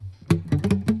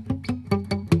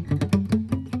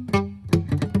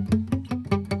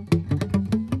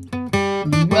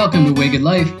Welcome to Wicked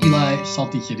Life, Eli,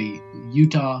 Salty City,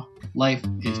 Utah. Life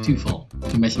is too full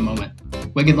to miss a moment.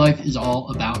 Wicked Life is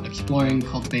all about exploring,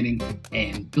 cultivating,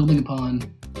 and building upon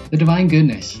the divine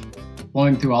goodness,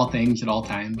 flowing through all things at all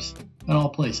times, at all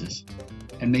places,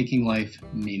 and making life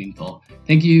meaningful.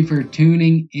 Thank you for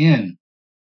tuning in.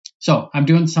 So I'm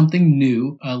doing something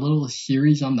new, a little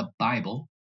series on the Bible.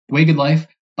 Wicked Life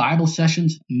Bible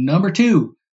Sessions number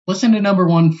 2. Listen to number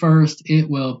 1 first. It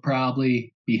will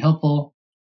probably be helpful.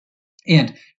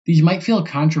 And these might feel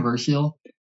controversial.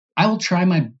 I will try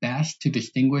my best to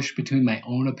distinguish between my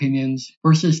own opinions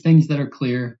versus things that are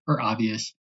clear or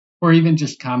obvious, or even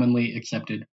just commonly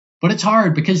accepted. But it's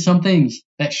hard because some things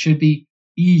that should be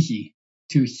easy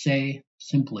to say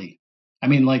simply,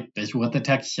 like this is what the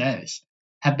text says,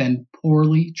 have been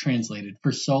poorly translated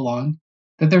for so long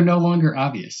that they're no longer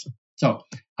obvious. So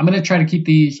I'm going to try to keep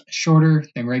these shorter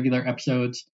than regular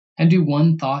episodes and do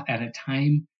one thought at a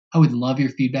time. I would love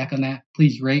your feedback on that.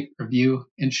 Please rate, review,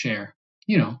 and share.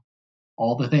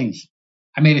 All the things.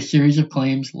 I made a series of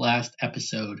claims last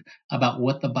episode about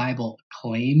what the Bible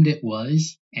claimed it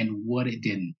was and what it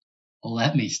didn't. Well,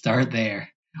 let me start there.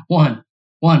 One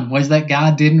was that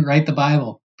God didn't write the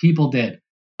Bible. People did.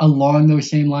 Along those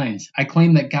same lines, I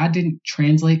claim that God didn't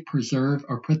translate, preserve,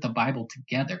 or put the Bible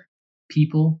together.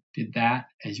 People did that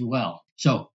as well.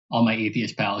 So, all my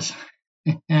atheist pals,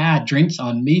 drinks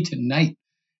on me tonight.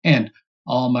 And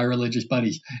all my religious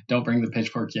buddies, don't bring the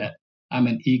pitchforks yet. I'm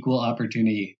an equal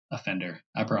opportunity offender,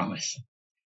 I promise.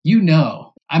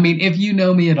 If you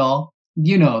know me at all,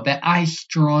 you know that I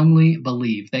strongly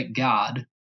believe that God,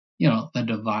 the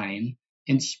divine,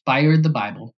 inspired the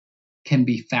Bible, can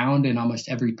be found in almost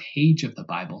every page of the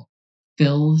Bible,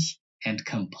 fills and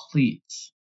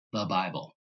completes the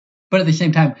Bible. But at the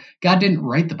same time, God didn't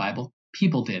write the Bible,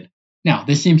 people did. Now,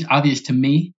 this seems obvious to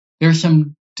me. There's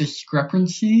some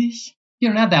discrepancies,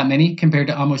 not that many compared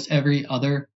to almost every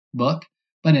other book,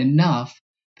 but enough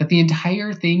that the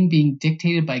entire thing being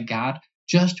dictated by God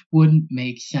just wouldn't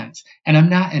make sense. And I'm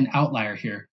not an outlier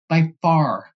here. By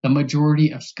far, the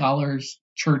majority of scholars,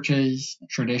 churches,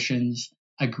 traditions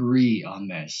agree on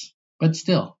this. But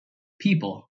still,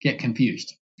 people get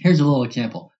confused. Here's a little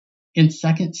example. In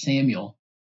 2 Samuel,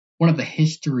 one of the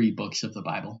history books of the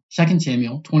Bible, 2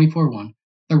 Samuel 24:1,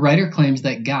 the writer claims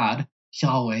that God,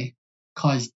 Yahweh,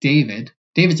 caused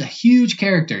David's a huge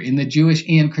character in the Jewish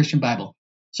and Christian Bible.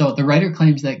 So the writer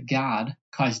claims that God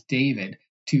caused David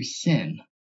to sin.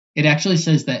 It actually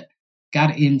says that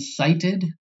God incited,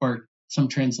 or some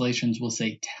translations will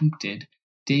say tempted,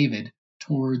 David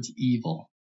towards evil.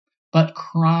 But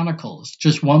Chronicles,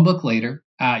 just one book later,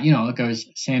 it goes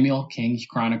Samuel, Kings,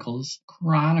 Chronicles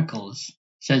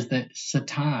says that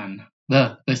Satan,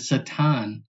 the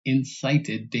Satan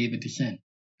incited David to sin.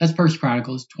 That's 1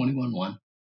 Chronicles 21:1.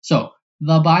 So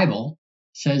the Bible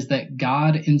says that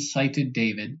God incited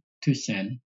David to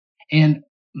sin, and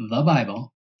the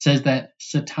Bible says that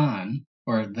Satan,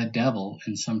 or the devil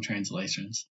in some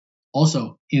translations,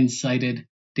 also incited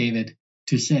David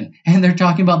to sin. And they're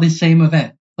talking about the same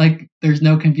event. There's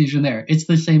no confusion there. It's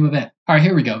the same event. All right,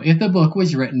 here we go. If the book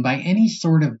was written by any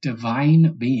sort of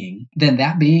divine being, then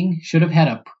that being should have had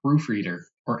a proofreader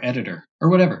or editor or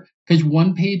whatever. Because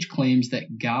one page claims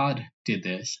that God did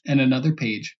this, and another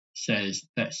page says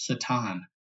that Satan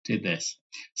did this.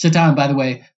 Satan, by the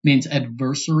way, means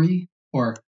adversary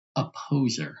or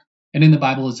opposer. And in the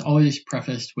Bible, it's always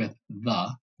prefaced with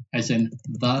the, as in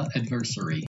the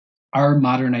adversary. Our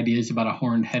modern ideas about a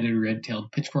horned-headed,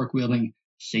 red-tailed, pitchfork-wielding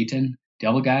Satan,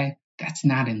 devil guy, that's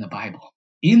not in the Bible.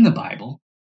 In the Bible,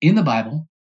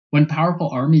 when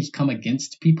powerful armies come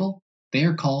against people, they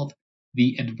are called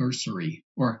the adversary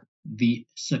or the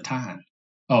Satan.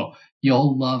 Oh,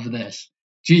 you'll love this.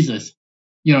 Jesus,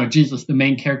 the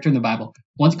main character in the Bible,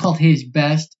 once called his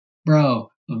best bro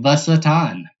the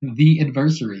Satan, the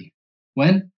adversary.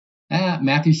 When?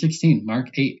 Matthew 16,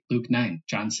 Mark 8, Luke 9,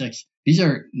 John 6. These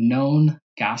are known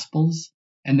gospels,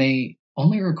 and they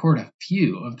only record a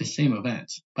few of the same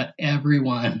events, but every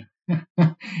one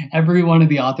of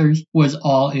the authors was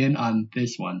all in on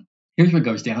this one. Here's what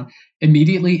goes down.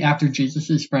 Immediately after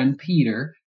Jesus' friend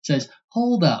Peter says,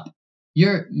 "Hold up,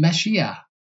 you're Messiah."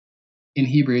 In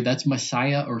Hebrew, that's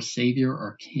Messiah or Savior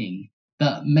or King.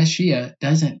 The Messiah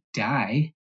doesn't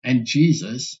die, and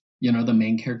Jesus, the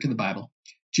main character of the Bible,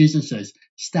 Jesus says,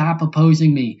 "Stop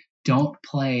opposing me. Don't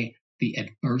play the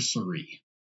adversary."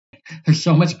 There's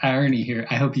so much irony here.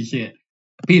 I hope you see it.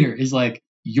 Peter is like,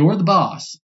 "You're the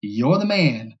boss. You're the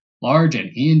man, large and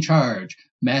in charge,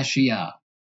 Messiah."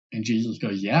 And Jesus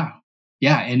goes, yeah.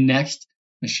 And next,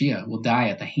 Messiah will die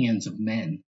at the hands of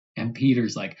men. And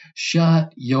Peter's like,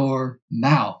 "Shut your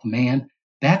mouth, man.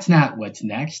 That's not what's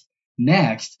next.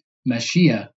 Next,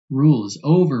 Mashiach rules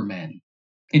over men.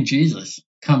 And Jesus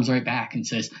comes right back and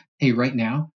says, hey, right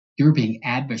now, you're being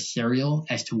adversarial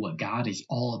as to what God is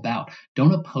all about.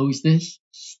 Don't oppose this.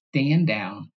 Stand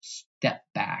down. Step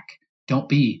back. Don't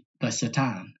be the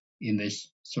Satan in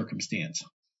this circumstance.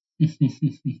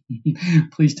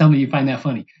 Please tell me you find that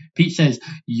funny. Pete says,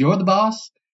 you're the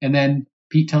boss, and then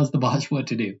Pete tells the boss what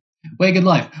to do. Way Good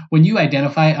Life. When you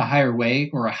identify a higher way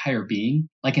or a higher being,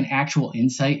 like an actual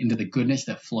insight into the goodness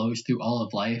that flows through all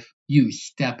of life, you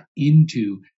step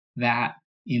into that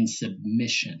in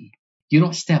submission. You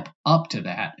don't step up to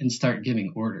that and start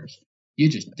giving orders. You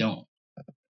just don't.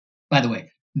 By the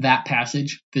way, that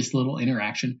passage, this little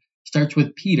interaction, starts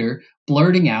with Peter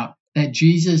blurting out that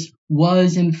Jesus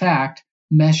was in fact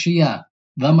Mashiach,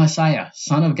 the Messiah,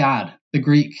 Son of God. The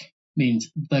Greek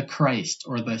means the Christ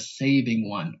or the saving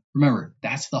one. Remember,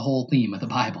 that's the whole theme of the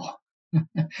Bible.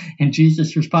 And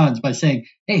Jesus responds by saying,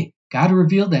 hey, God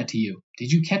revealed that to you.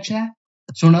 Did you catch that?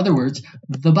 So in other words,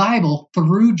 the Bible,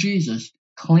 through Jesus,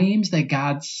 claims that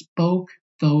God spoke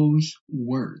those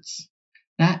words.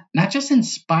 Not just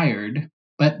inspired,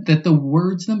 but that the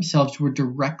words themselves were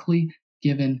directly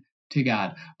given to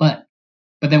God. But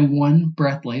then one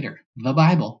breath later, the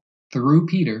Bible, through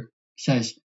Peter,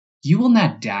 says, you will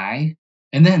not die.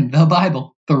 And then the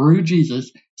Bible, through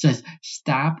Jesus, says,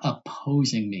 stop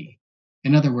opposing me.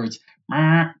 In other words,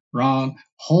 wrong,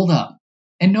 hold up.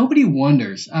 And nobody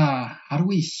wonders, how do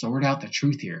we sort out the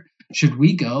truth here? Should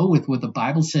we go with what the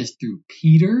Bible says through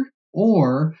Peter,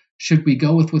 or should we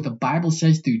go with what the Bible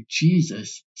says through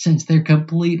Jesus, since they're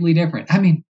completely different? I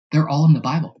mean, they're all in the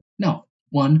Bible. No,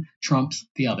 one trumps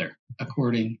the other,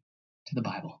 according to the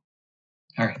Bible.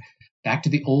 All right, back to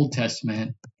the Old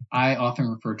Testament. I often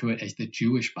refer to it as the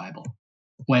Jewish Bible.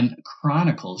 When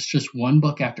Chronicles, just one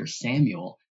book after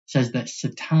Samuel, says that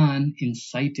Satan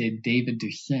incited David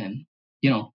to sin,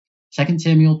 2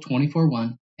 Samuel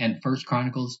 24:1 and 1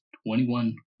 Chronicles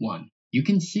 21:1. You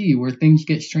can see where things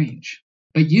get strange.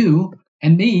 But you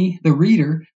and me, the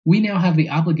reader, we now have the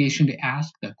obligation to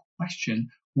ask the question,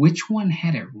 which one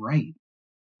had it right?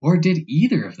 Or did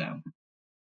either of them?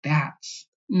 That's,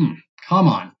 come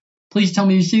on. Please tell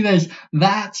me you see this.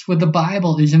 That's what the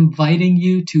Bible is inviting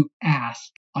you to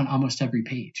ask on almost every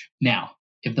page. Now,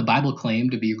 if the Bible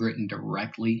claimed to be written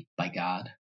directly by God,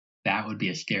 that would be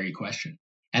a scary question.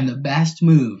 And the best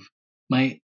move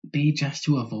might be just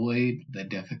to avoid the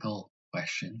difficult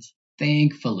questions.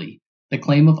 Thankfully, the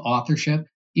claim of authorship,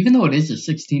 even though it is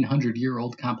a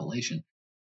 1,600-year-old compilation,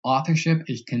 authorship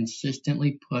is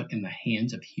consistently put in the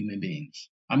hands of human beings.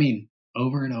 I mean,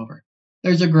 over and over.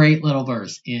 There's a great little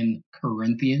verse in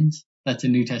Corinthians, that's a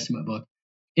New Testament book.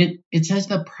 It says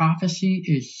the prophecy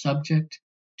is subject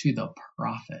to the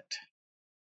prophet.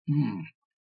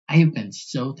 I have been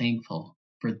so thankful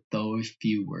for those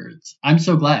few words. I'm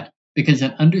so glad, because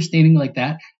an understanding like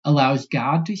that allows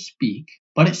God to speak,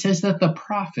 but it says that the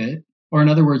prophet, or in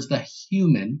other words, the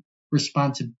human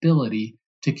responsibility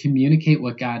to communicate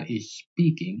what God is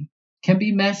speaking, can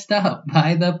be messed up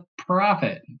by the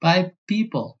prophet, by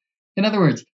people. In other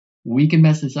words, we can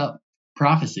mess this up.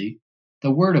 Prophecy,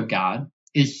 the word of God,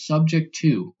 is subject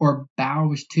to, or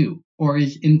bows to, or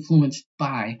is influenced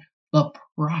by the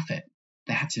prophet.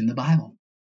 That's in the Bible.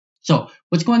 So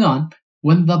what's going on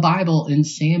when the Bible in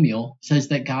Samuel says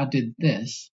that God did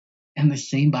this, and the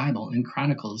same Bible in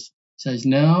Chronicles says,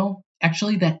 no,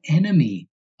 actually the enemy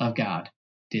of God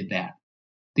did that.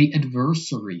 The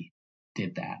adversary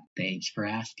did that. Thanks for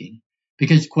asking.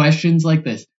 Because questions like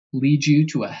this lead you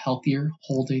to a healthier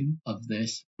holding of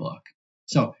this book.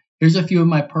 So here's a few of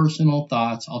my personal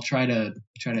thoughts. I'll try to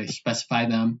specify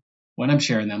them when I'm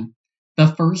sharing them. The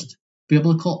first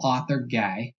biblical author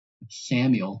guy,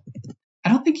 Samuel, I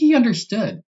don't think he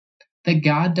understood that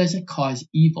God doesn't cause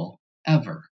evil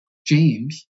ever.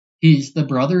 James, he's the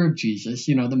brother of Jesus,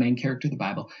 the main character of the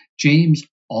Bible. James,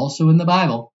 also in the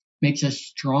Bible, makes a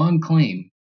strong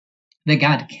claim that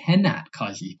God cannot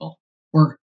cause evil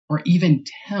or even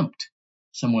tempt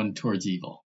someone towards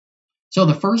evil. So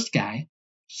the first guy,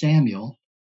 Samuel,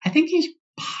 I think he's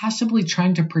possibly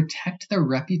trying to protect the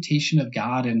reputation of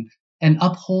God and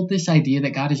uphold this idea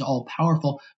that God is all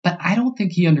powerful, but I don't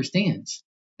think he understands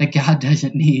that God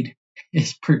doesn't need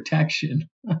his protection.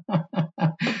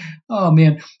 Oh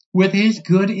man, with his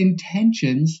good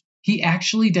intentions, he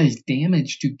actually does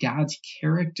damage to God's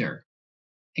character.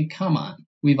 And come on,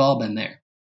 we've all been there.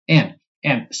 And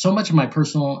so much of my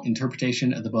personal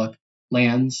interpretation of the book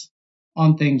lands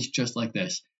on things just like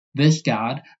this. This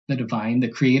God, the divine,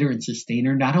 the creator and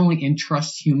sustainer, not only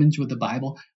entrusts humans with the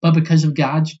Bible, but because of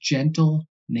God's gentle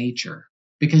nature,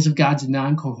 Because of God's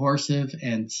non-coercive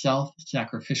and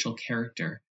self-sacrificial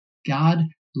character, God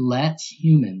lets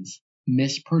humans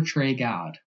misportray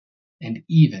God and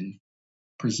even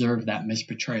preserve that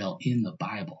misportrayal in the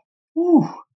Bible. Whew.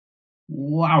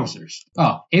 Wowzers.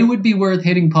 Oh, it would be worth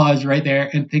hitting pause right there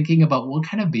and thinking about what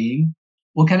kind of being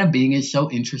is so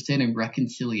interested in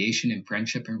reconciliation and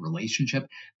friendship and relationship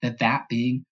that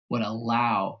being would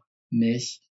allow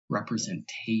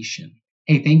misrepresentation.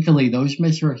 Hey, thankfully, those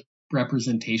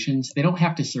misrepresentations, they don't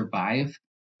have to survive.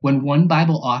 When one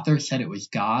Bible author said it was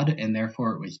God and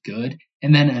therefore it was good,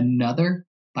 and then another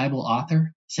Bible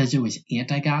author says it was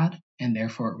anti-God and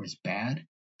therefore it was bad,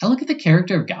 I look at the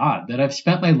character of God that I've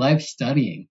spent my life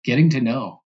studying, getting to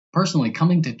know, personally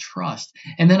coming to trust,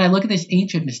 and then I look at this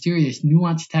ancient, mysterious,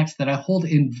 nuanced text that I hold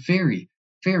in very,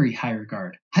 very high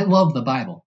regard. I love the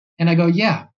Bible. And I go,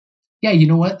 yeah, you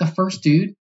know what? The first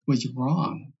dude was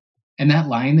wrong. And that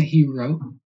line that he wrote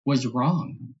was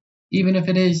wrong, even if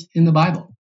it is in the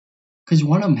Bible. Because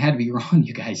one of them had to be wrong,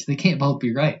 you guys. They can't both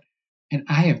be right. And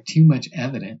I have too much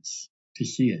evidence to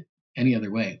see it any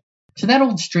other way. So that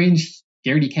old strange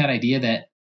scaredy cat idea that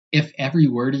if every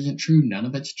word isn't true, none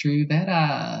of it's true,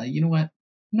 that, you know what?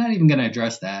 I'm not even going to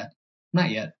address that.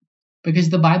 Not yet. Because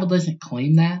the Bible doesn't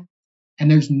claim that, and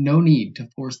there's no need to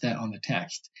force that on the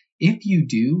text. If you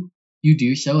do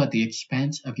so at the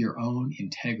expense of your own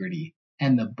integrity.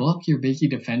 And the book you're busy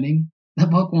defending, the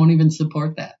book won't even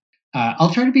support that.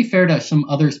 I'll try to be fair to some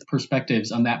other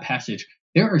perspectives on that passage.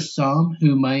 There are some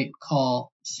who might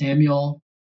call Samuel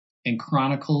and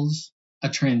Chronicles a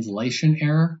translation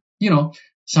error. You know,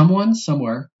 someone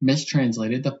somewhere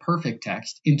mistranslated the perfect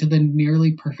text into the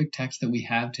nearly perfect text that we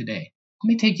have today. Let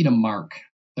me take you to Mark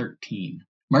 13.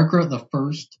 Mark wrote the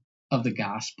first of the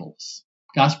Gospels.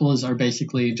 Gospels are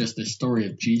basically just the story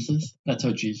of Jesus. That's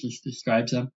how Jesus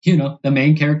describes them. You know, the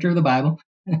main character of the Bible.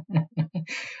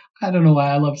 I don't know why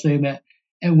I love saying that.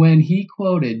 And when Mark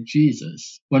quoted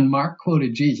Jesus,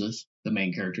 the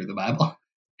main character of the Bible,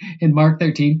 in Mark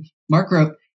 13, Mark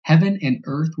wrote, "Heaven and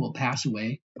earth will pass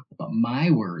away, but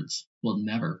my words will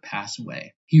never pass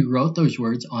away." He wrote those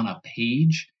words on a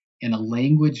page in a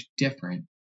language different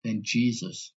than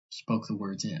Jesus spoke the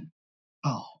words in.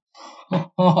 Oh,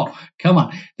 come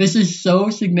on. This is so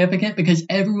significant because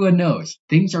everyone knows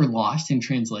things are lost in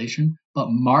translation. But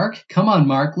Mark, come on,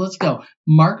 Mark, let's go.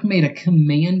 Mark made a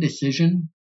command decision,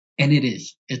 and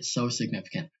it's so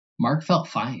significant. Mark felt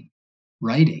fine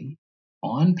writing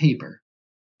on paper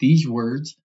these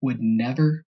words would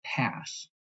never pass,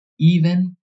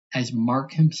 even as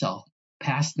Mark himself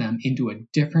passed them into a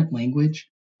different language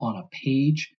on a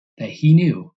page that he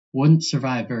knew wouldn't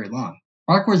survive very long.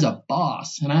 Mark was a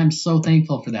boss, and I'm so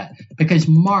thankful for that, because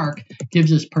Mark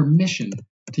gives us permission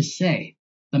to say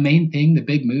the main thing, the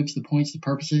big moves, the points, the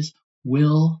purposes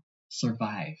will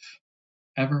survive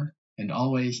ever and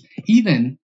always,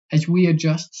 even as we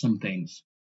adjust some things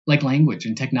like language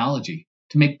and technology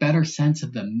to make better sense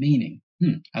of the meaning.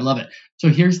 I love it. So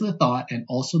here's the thought and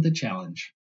also the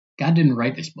challenge. God didn't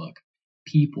write this book.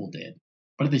 People did.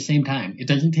 But at the same time, it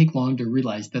doesn't take long to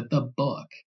realize that the book,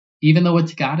 even though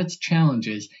it's got its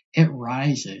challenges, it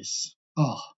rises,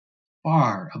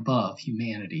 far above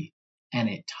humanity, and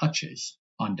it touches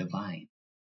on divine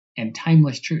and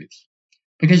timeless truths.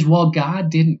 Because while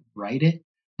God didn't write it,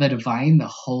 the divine, the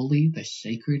holy, the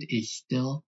sacred is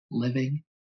still living,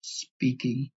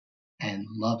 speaking, and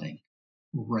loving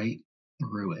right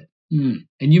through it. And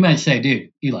you might say,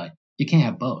 dude, Eli, you can't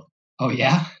have both. Oh,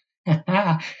 yeah?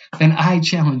 Then I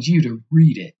challenge you to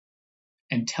read it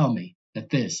and tell me that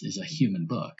this is a human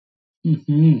book.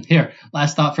 Here,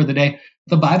 last thought for the day.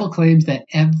 The Bible claims that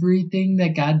everything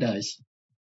that God does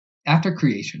after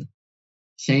creation,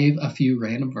 save a few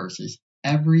random verses,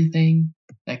 everything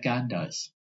that God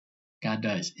does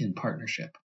in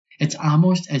partnership. It's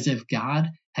almost as if God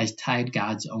has tied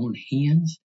God's own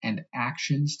hands and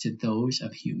actions to those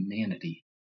of humanity.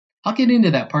 I'll get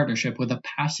into that partnership with a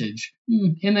passage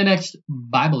in the next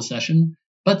Bible session.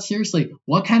 But seriously,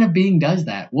 what kind of being does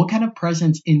that? What kind of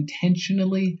presence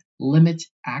intentionally limits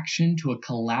action to a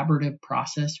collaborative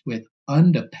process with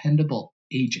undependable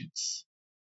agents?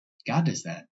 God does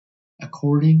that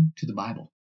according to the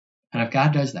Bible. And if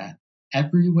God does that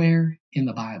everywhere in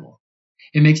the Bible,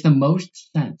 it makes the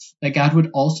most sense that God would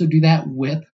also do that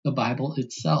with the Bible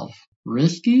itself.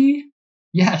 Risky?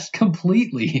 Yes,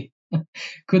 completely.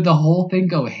 Could the whole thing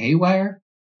go haywire?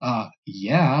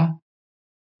 Yeah.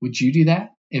 Would you do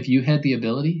that if you had the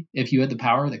ability, if you had the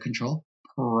power, the control?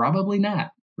 Probably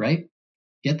not, right?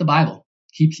 Yet the Bible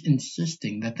keeps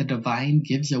insisting that the divine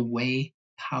gives away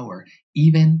power,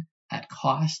 even at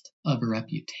cost of a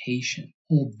reputation.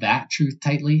 Hold that truth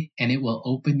tightly, and it will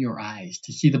open your eyes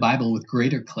to see the Bible with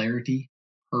greater clarity,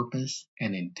 purpose,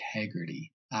 and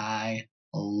integrity. I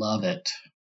love it.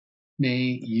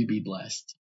 May you be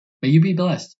blessed. May you be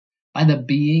blessed by the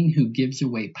being who gives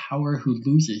away power, who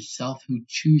loses self, who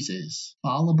chooses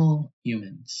fallible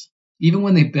humans, even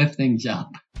when they biff things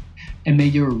up. And may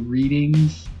your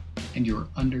readings and your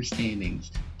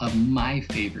understandings of my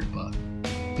favorite book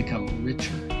become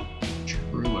richer,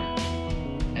 truer,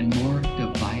 and more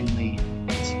divinely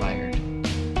inspired.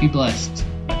 Be blessed,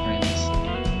 my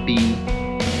friends. Be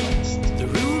blessed. The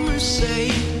rumors say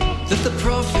that the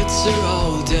prophets are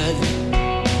all dead,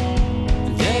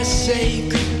 and their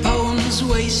sacred poems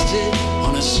wasted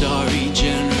on a sorry